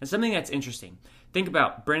Lawrence. And something that's interesting, think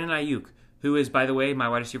about Brandon Ayuk, who is, by the way, my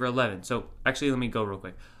wide receiver 11. So actually, let me go real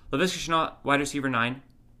quick. Laviska Shenault, wide receiver 9.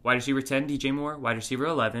 Wide receiver 10, DJ Moore. Wide receiver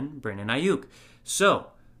 11, Brandon Ayuk. So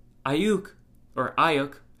Ayuk,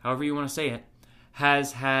 however you want to say it,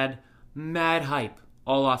 has had mad hype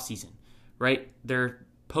all offseason, right? They're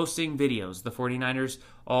posting videos. The 49ers,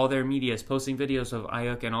 all their media is posting videos of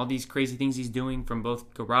Ayuk and all these crazy things he's doing from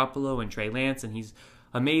both Garoppolo and Trey Lance, and he's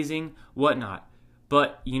amazing, whatnot.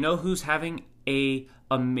 But you know who's having a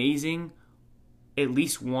amazing, at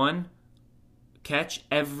least one catch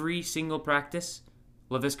every single practice?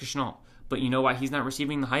 Laviska Shenault. But you know why he's not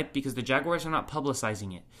receiving the hype? Because the Jaguars are not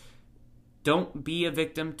publicizing it. Don't be a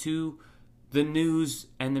victim to the news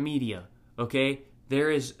and the media, okay?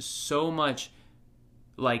 There is so much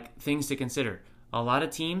things to consider. A lot of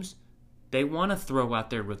teams, they want to throw out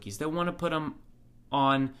their rookies. They want to put them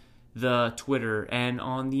on the Twitter and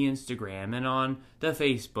on the Instagram and on the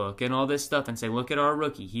Facebook and all this stuff and say, look at our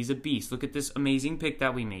rookie. He's a beast. Look at this amazing pick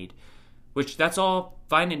that we made. Which, that's all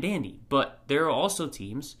fine and dandy. But there are also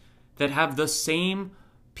teams that have the same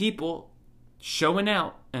people showing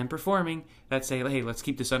out and performing that say, hey, let's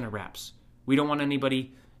keep this under wraps. We don't want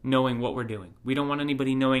anybody knowing what we're doing. We don't want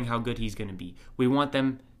anybody knowing how good he's going to be. We want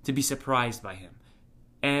them to be surprised by him.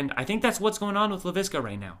 And I think that's what's going on with Laviska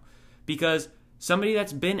right now. Because somebody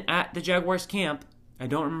that's been at the Jaguars camp, I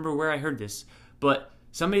don't remember where I heard this, but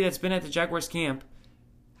somebody that's been at the Jaguars camp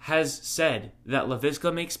has said that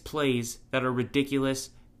Laviska makes plays that are ridiculous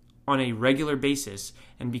on a regular basis.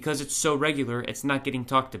 And because it's so regular, it's not getting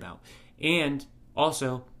talked about. And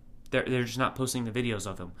also, they're just not posting the videos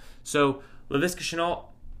of them. So, Laviska Shenault,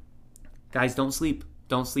 guys, don't sleep.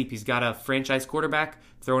 Don't sleep. He's got a franchise quarterback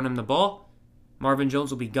throwing him the ball. Marvin Jones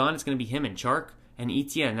will be gone. It's going to be him and Chark and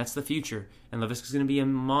Etienne. That's the future. And Laviska's going to be a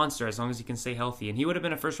monster as long as he can stay healthy. And he would have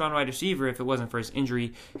been a first-round wide receiver if it wasn't for his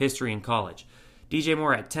injury history in college. DJ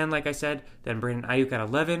Moore at 10, like I said. Then Brandon Ayuk at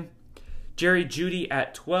 11. Jerry Jeudy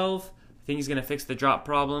at 12. I think he's going to fix the drop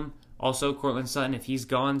problem. Also, Courtland Sutton, if he's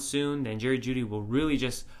gone soon, then Jerry Jeudy will really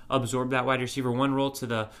just absorb that wide receiver 1 role to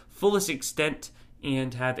the fullest extent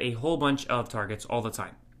and have a whole bunch of targets all the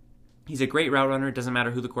time. He's a great route runner. It doesn't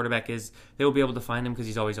matter who the quarterback is. They will be able to find him because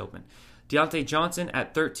he's always open. Deontay Johnson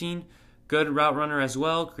at 13. Good route runner as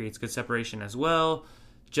well. Creates good separation as well.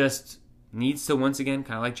 Just needs to, once again,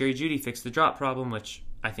 kind of like Jerry Jeudy, fix the drop problem, which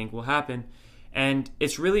I think will happen. And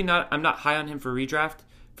it's really not, I'm not high on him for redraft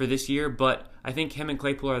for this year, but I think him and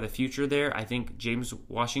Claypool are the future there. I think James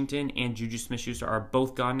Washington and Juju Smith-Schuster are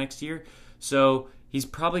both gone next year. So he's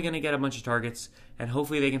probably going to get a bunch of targets, and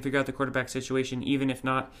hopefully they can figure out the quarterback situation. Even if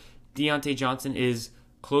not, Deontay Johnson is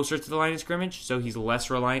closer to the line of scrimmage, so he's less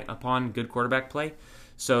reliant upon good quarterback play.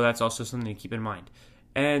 So that's also something to keep in mind.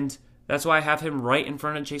 And that's why I have him right in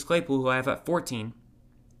front of Chase Claypool, who I have at 14.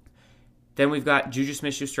 Then we've got Juju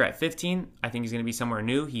Smith-Schuster at 15. I think he's going to be somewhere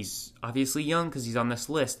new. He's obviously young because he's on this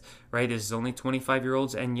list, right? This is only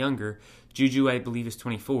 25-year-olds and younger. Juju, I believe, is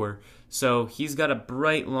 24. So he's got a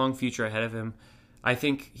bright, long future ahead of him. I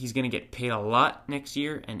think he's going to get paid a lot next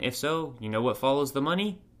year, and if so, you know what follows the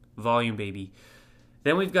money? Volume, baby.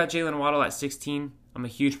 Then we've got Jalen Waddle at 16. I'm a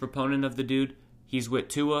huge proponent of the dude. He's with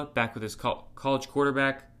Tua, back with his college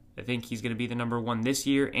quarterback. I think he's going to be the number 1 this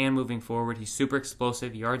year and moving forward. He's super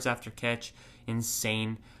explosive, yards after catch,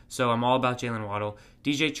 insane. So I'm all about Jalen Waddle.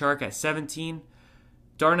 DJ Chark at 17.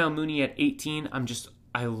 Darnell Mooney at 18.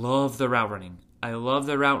 I love the route running. I love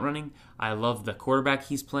the quarterback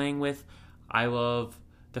he's playing with. I love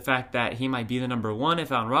the fact that he might be the number 1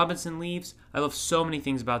 if Allen Robinson leaves. I love so many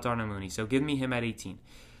things about Darnell Mooney. So give me him at 18.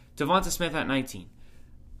 Devonta Smith at 19.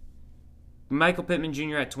 Michael Pittman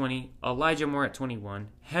Jr. at 20, Elijah Moore at 21,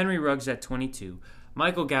 Henry Ruggs at 22,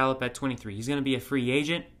 Michael Gallup at 23. He's going to be a free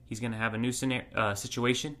agent. He's going to have a new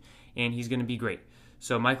situation, and he's going to be great.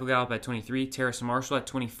 So Michael Gallup at 23, Terrace Marshall at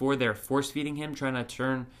 24. They're force-feeding him, trying to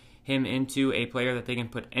turn him into a player that they can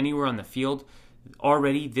put anywhere on the field.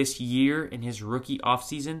 Already this year in his rookie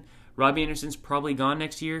offseason, Robbie Anderson's probably gone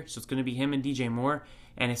next year, so it's going to be him and DJ Moore.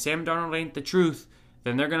 And if Sam Darnold ain't the truth,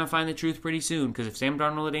 then they're going to find the truth pretty soon, because if Sam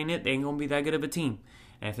Darnold ain't it, they ain't going to be that good of a team.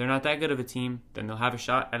 And if they're not that good of a team, then they'll have a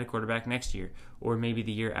shot at a quarterback next year or maybe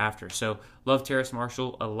the year after. So love Terrace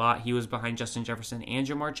Marshall a lot. He was behind Justin Jefferson and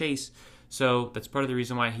Jamar Chase. So that's part of the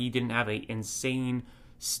reason why he didn't have an insane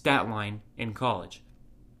stat line in college.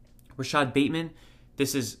 Rashad Bateman,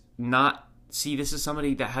 this is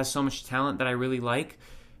somebody that has so much talent that I really like.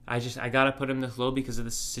 I got to put him this low because of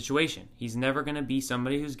the situation. He's never going to be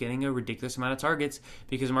somebody who's getting a ridiculous amount of targets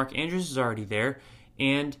because Mark Andrews is already there,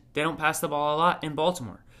 and they don't pass the ball a lot in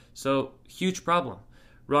Baltimore. So, huge problem.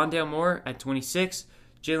 Rondale Moore at 26,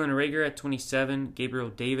 Jalen Reagor at 27, Gabriel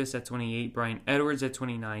Davis at 28, Brian Edwards at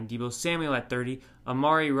 29, Deebo Samuel at 30,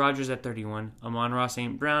 Amari Rodgers at 31, Amon-Ra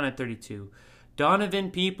St. Brown at 32,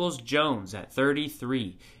 Donovan Peoples-Jones at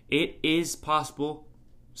 33. It is possible,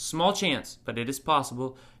 small chance, but it is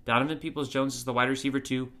possible, Donovan Peoples-Jones is the wide receiver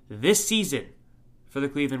 2 this season for the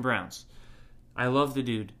Cleveland Browns. I love the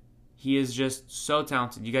dude. He is just so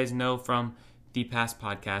talented. You guys know from the past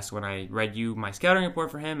podcast when I read you my scouting report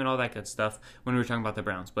for him and all that good stuff when we were talking about the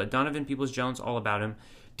Browns. But Donovan Peoples-Jones, all about him.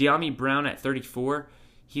 De'Ami Brown at 34.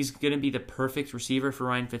 He's going to be the perfect receiver for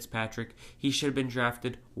Ryan Fitzpatrick. He should have been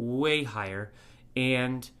drafted way higher.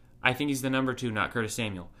 And I think he's the number 2, not Curtis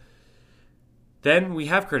Samuel. Then we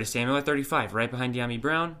have Curtis Samuel at 35, right behind De'Ami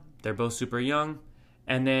Brown. They're both super young.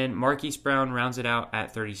 And then Marquise Brown rounds it out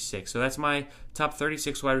at 36. So that's my top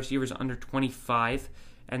 36 wide receivers under 25.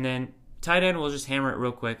 And then tight end, we'll just hammer it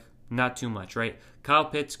real quick. Not too much, right? Kyle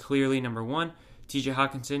Pitts, clearly number 1. TJ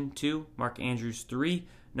Hawkinson, 2. Mark Andrews, 3.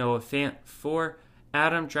 Noah Fant, 4.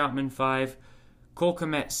 Adam Troutman, 5. Cole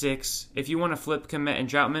Kmet, 6. If you want to flip Kmet and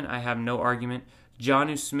Troutman, I have no argument.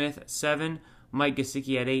 Jonnu Smith at 7. Mike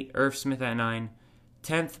Gesicki at 8. Irv Smith at 9.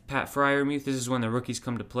 10th, Pat Freiermuth. This is when the rookies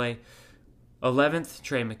come to play. 11th,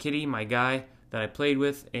 Trey McKitty, my guy that I played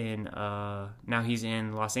with in, now he's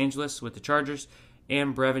in Los Angeles with the Chargers.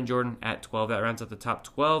 And Brevin Jordan at 12. That rounds out the top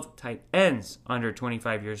 12 tight ends under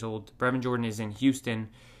 25 years old. Brevin Jordan is in Houston.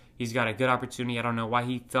 He's got a good opportunity. I don't know why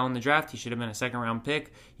he fell in the draft. He should have been a second-round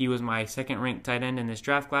pick. He was my second-ranked tight end in this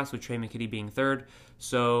draft class, with Trey McKitty being third.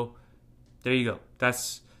 So there you go.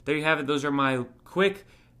 There you have it. Those are my quick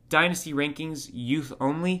dynasty rankings, youth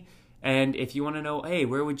only. And if you want to know, hey,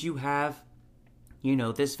 where would you have,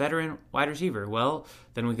 this veteran wide receiver? Well,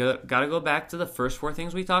 then we got to go back to the first 4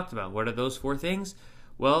 things we talked about. What are those 4 things?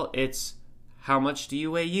 Well, it's how much do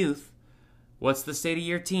you weigh youth? What's the state of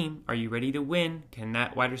your team? Are you ready to win? Can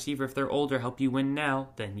that wide receiver, if they're older, help you win now?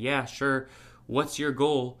 Then yeah, sure. What's your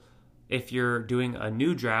goal if you're doing a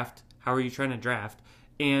new draft? How are you trying to draft?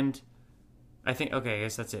 And I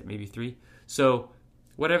guess that's it. Maybe 3. So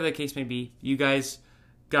whatever the case may be, you guys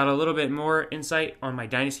got a little bit more insight on my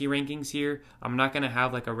dynasty rankings here. I'm not going to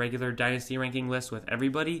have like a regular dynasty ranking list with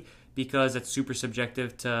everybody because it's super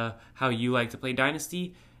subjective to how you like to play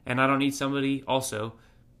dynasty. And I don't need somebody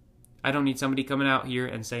coming out here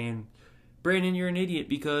and saying, Brandon, you're an idiot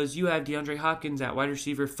because you have DeAndre Hopkins at wide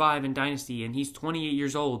receiver 5 in dynasty and he's 28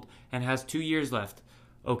 years old and has 2 years left.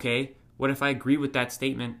 Okay, what if I agree with that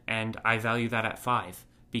statement and I value that at 5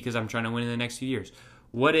 because I'm trying to win in the next few years?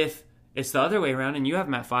 What if it's the other way around and you have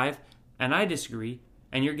him at 5 and I disagree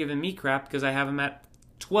and you're giving me crap because I have him at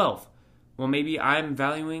 12? Well, maybe I'm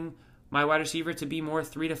valuing my wide receiver to be more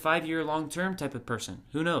 3 to 5 year long-term type of person.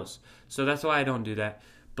 Who knows? So that's why I don't do that.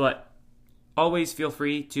 But always feel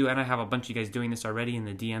free to, and I have a bunch of you guys doing this already in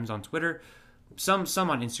the DMs on Twitter, some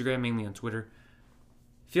on Instagram, mainly on Twitter.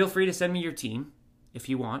 Feel free to send me your team if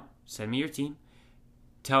you want. Send me your team.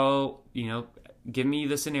 Give me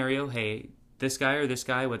the scenario. Hey, this guy or this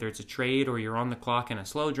guy, whether it's a trade or you're on the clock in a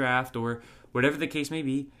slow draft or whatever the case may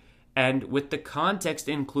be. And with the context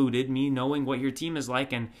included, me knowing what your team is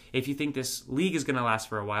like, and if you think this league is going to last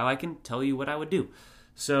for a while, I can tell you what I would do.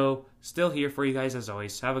 So, still here for you guys as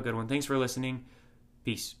always. Have a good one. Thanks for listening.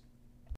 Peace.